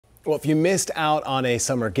Well, if you missed out on a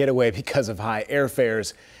summer getaway because of high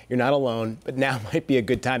airfares, you're not alone, but now might be a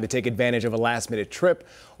good time to take advantage of a last-minute trip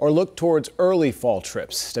or look towards early fall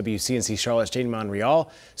trips. WCNC Charlotte's Jane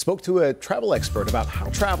Monreal spoke to a travel expert about how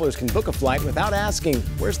travelers can book a flight without asking,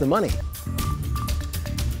 where's the money?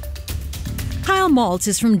 Kyle Maltz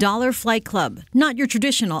is from Dollar Flight Club, not your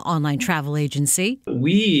traditional online travel agency.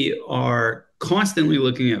 We are constantly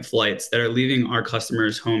looking at flights that are leaving our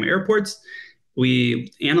customers' home airports.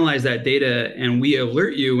 We analyze that data and we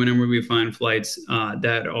alert you whenever we find flights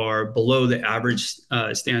that are below the average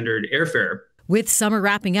standard airfare. With summer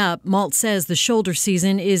wrapping up, Maltz says the shoulder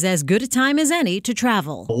season is as good a time as any to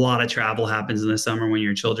travel. A lot of travel happens in the summer when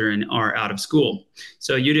your children are out of school.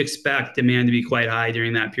 So you'd expect demand to be quite high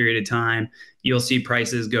during that period of time. You'll see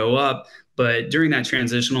prices go up. But during that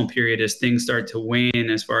transitional period, as things start to wane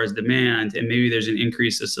as far as demand, and maybe there's an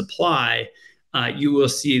increase of supply, you will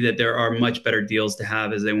see that there are much better deals to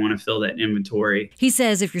have as they want to fill that inventory. He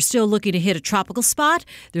says if you're still looking to hit a tropical spot,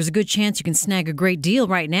 there's a good chance you can snag a great deal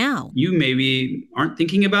right now. You maybe aren't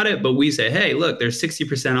thinking about it, but we say, hey, look, there's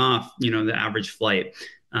 60% off, the average flight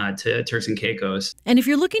to Turks and Caicos. And if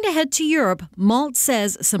you're looking to head to Europe, Maltz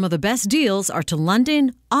says some of the best deals are to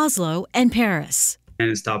London, Oslo, and Paris. And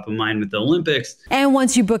it's top of mind with the Olympics. And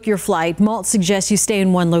once you book your flight, Maltz suggests you stay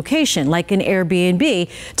in one location, like an Airbnb,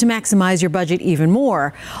 to maximize your budget even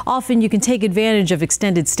more. Often you can take advantage of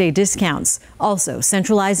extended stay discounts. Also,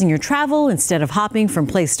 centralizing your travel instead of hopping from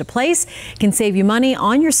place to place can save you money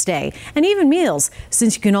on your stay and even meals,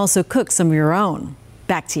 since you can also cook some of your own.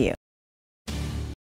 Back to you.